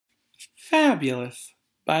Fabulous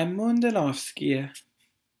by Mundanovsky.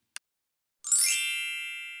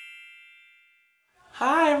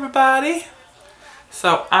 Hi everybody!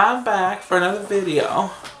 So I'm back for another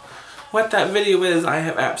video. What that video is, I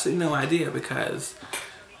have absolutely no idea because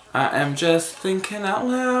I am just thinking out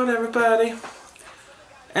loud, everybody.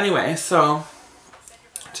 Anyway, so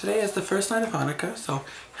today is the first night of Hanukkah, so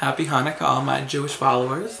happy Hanukkah all my Jewish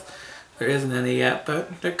followers. There isn't any yet,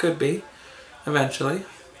 but there could be eventually.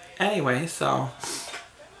 Anyway, so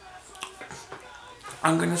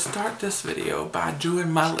I'm gonna start this video by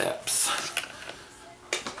doing my lips.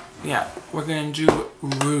 Yeah, we're gonna do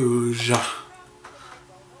rouge.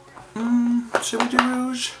 Should we do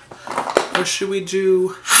rouge? Or should we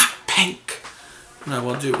do pink? No,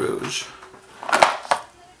 we'll do rouge.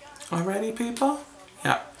 Alrighty, people?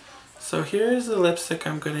 Yeah. So here's the lipstick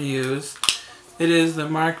I'm gonna use. It is the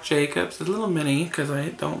Marc Jacobs. It's a little mini because I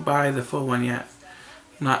don't buy the full one yet.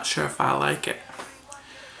 Not sure if I like it.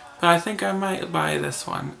 But I think I might buy this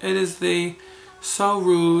one. It is the So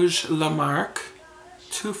Rouge La Marque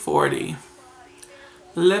 240.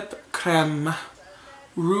 Lip Crème.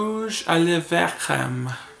 Rouge à lèvres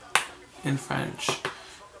crème. In French.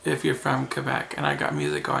 If you're from Quebec. And I got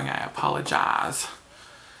music going, I apologize.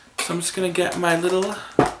 So I'm just going to get my little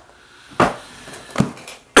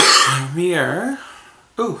mirror.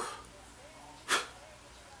 Ooh.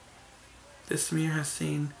 This mirror has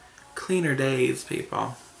seen cleaner days,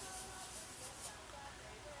 people.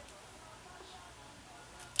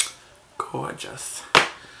 Gorgeous.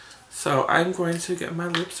 So I'm going to get my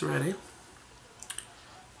lips ready.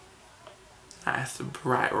 Nice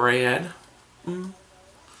bright red.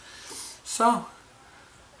 So,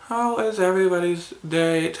 how is everybody's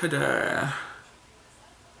day today?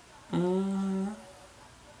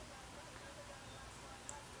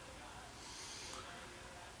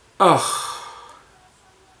 Oh.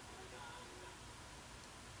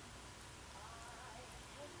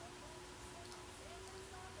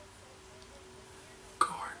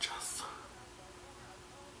 Gorgeous.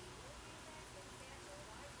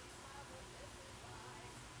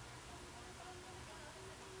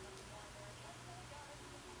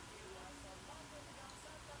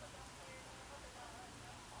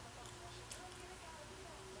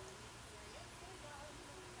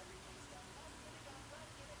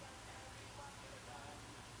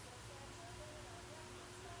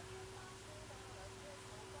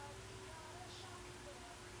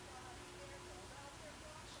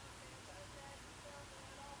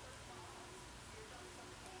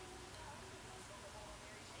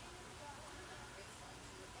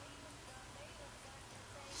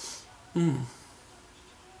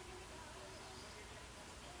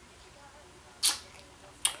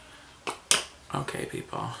 Okay,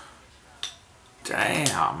 people.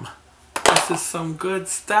 Damn. This is some good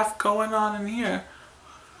stuff going on in here.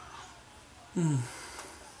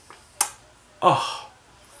 Oh.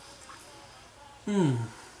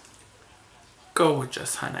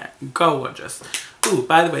 Gorgeous, honey. Gorgeous. Ooh,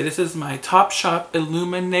 by the way, this is my Topshop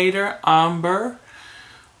Illuminator Amber.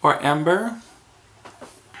 Or Ember.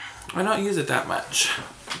 I don't use it that much.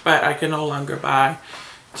 But I can no longer buy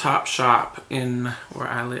Topshop in where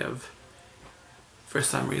I live. For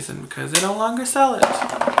some reason, because they no longer sell it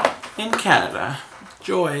in Canada.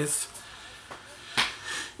 Joys.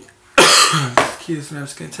 Excuse me, I'm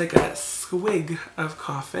just going to take a swig of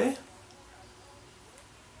coffee.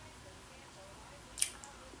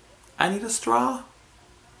 I need a straw.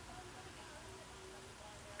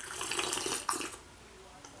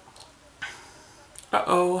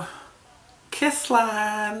 Uh-oh. Kiss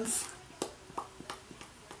lines.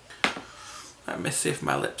 Let me see if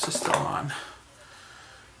my lips are still on.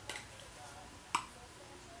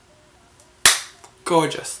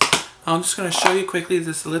 Gorgeous. I'm just going to show you quickly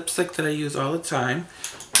this lipstick that I use all the time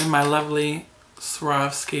in my lovely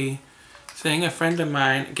Swarovski thing. A friend of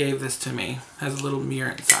mine gave this to me. It has a little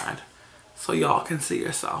mirror inside so y'all can see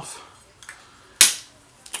yourself.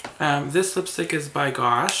 This lipstick is by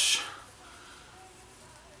Gosh.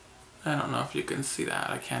 I don't know if you can see that.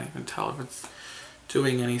 I can't even tell if it's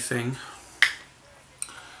doing anything.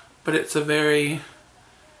 But it's a very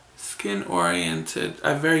skin oriented,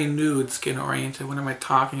 a very nude skin oriented. What am I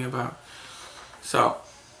talking about? So,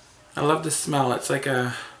 I love the smell. It's like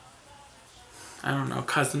a, I don't know,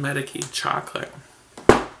 cosmetic-y chocolate.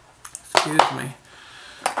 Excuse me.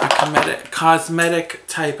 A cosmetic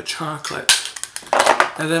type chocolate.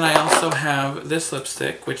 And then I also have this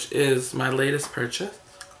lipstick, which is my latest purchase.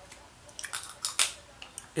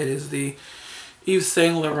 It is the Yves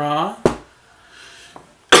Saint Laurent.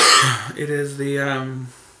 It is the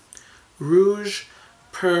Rouge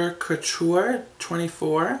Per Couture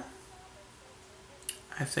 24.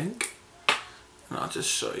 I think. And I'll just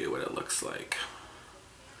show you what it looks like.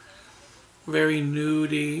 Very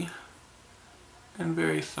nudie and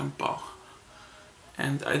very simple.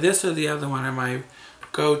 And this or the other one are my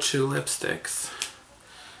go-to lipsticks.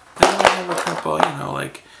 Then I have a couple, you know,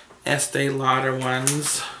 like Estee Lauder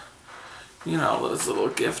ones. You know, those little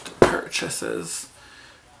gift purchases.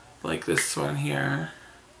 Like this one here.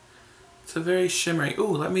 It's a very shimmery. Ooh,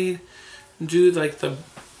 let me do like the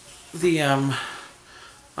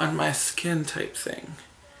on my skin type thing.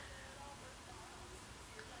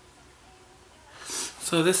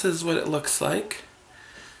 So this is what it looks like.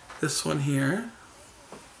 This one here.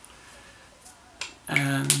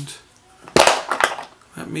 And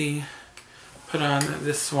let me put on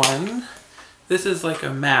this one. This is like a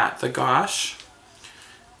matte, the Gosh.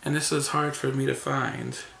 And this was hard for me to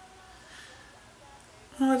find.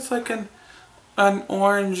 Oh, it's like an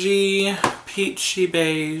orangey, peachy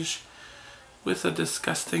beige with a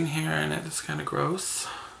disgusting hair in it. It's kind of gross.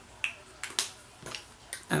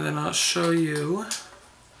 And then I'll show you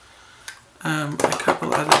a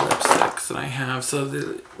couple other lipsticks that I have. So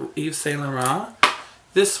the Yves Saint Laurent.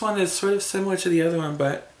 This one is sort of similar to the other one,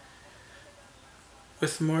 but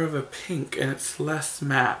with more of a pink, and it's less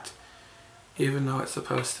matte, even though it's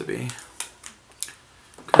supposed to be.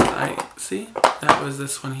 Because see, that was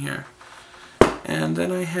this one here. And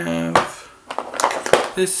then I have,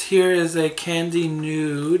 this here is a candy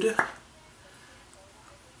nude,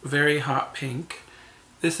 very hot pink.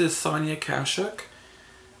 This is Sonia Kashuk.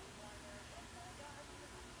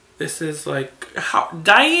 This is like,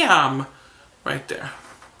 damn! Right there.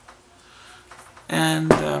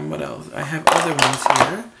 And what else? I have other ones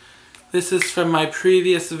here. This is from my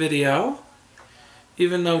previous video.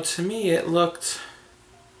 Even though to me it looked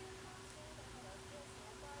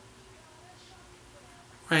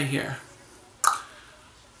right here.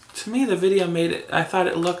 To me the video made it, I thought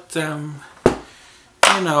it looked, you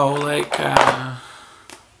know, like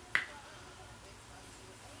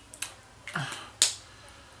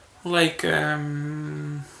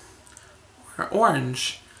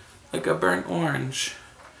orange, like a burnt orange.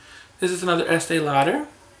 This is another Estee Lauder.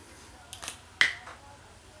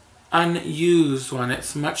 Unused one,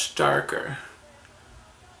 it's much darker.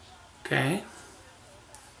 Okay.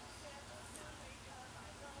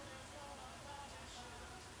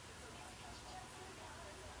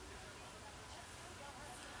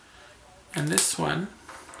 And this one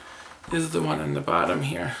is the one on the bottom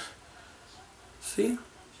here. See?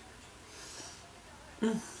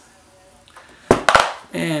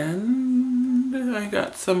 And I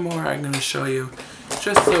got some more I'm going to show you,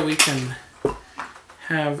 just so we can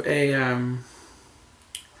have oh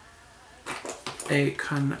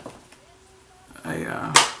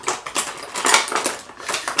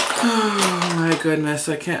my goodness,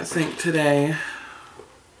 I can't think today.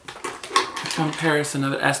 A comparison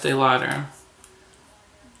of the Estee Lauder.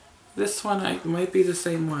 This one might be the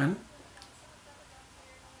same one.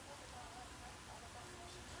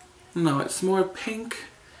 No, it's more pink,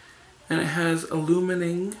 and it has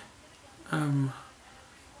illuminating,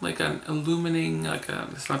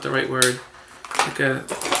 it's not the right word, like a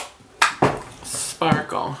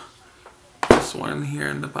sparkle. This one here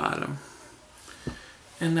in the bottom.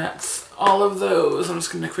 And that's all of those. I'm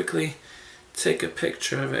just going to quickly take a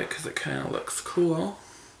picture of it because it kind of looks cool.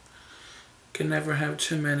 Can never have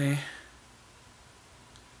too many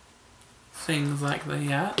things like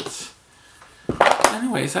that.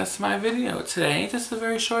 Anyways, that's my video today. Just a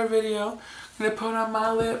very short video. I'm going to put on my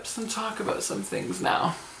lips and talk about some things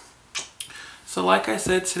now. So like I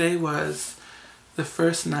said, today was the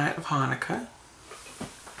first night of Hanukkah.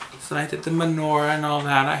 So I did the menorah and all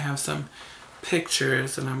that. I have some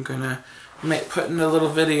pictures and I'm going to put in a little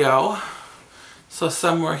video. So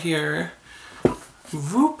somewhere here,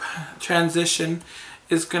 whoop, transition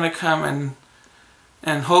is going to come,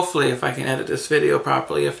 and hopefully if I can edit this video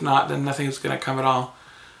properly. If not, then nothing's going to come at all.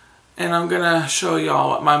 And I'm going to show y'all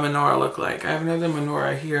what my menorah look like. I have another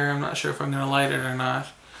menorah here. I'm not sure if I'm going to light it or not.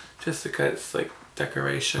 Just because it's like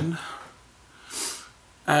decoration.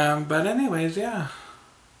 But anyways, yeah.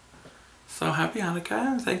 So happy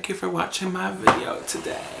Hanukkah, and thank you for watching my video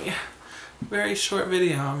today. Very short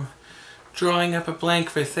video. I'm drawing up a blank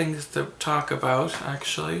for things to talk about,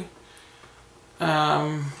 actually.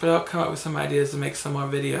 But I'll come up with some ideas to make some more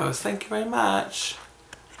videos. Thank you very much.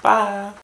 Bye.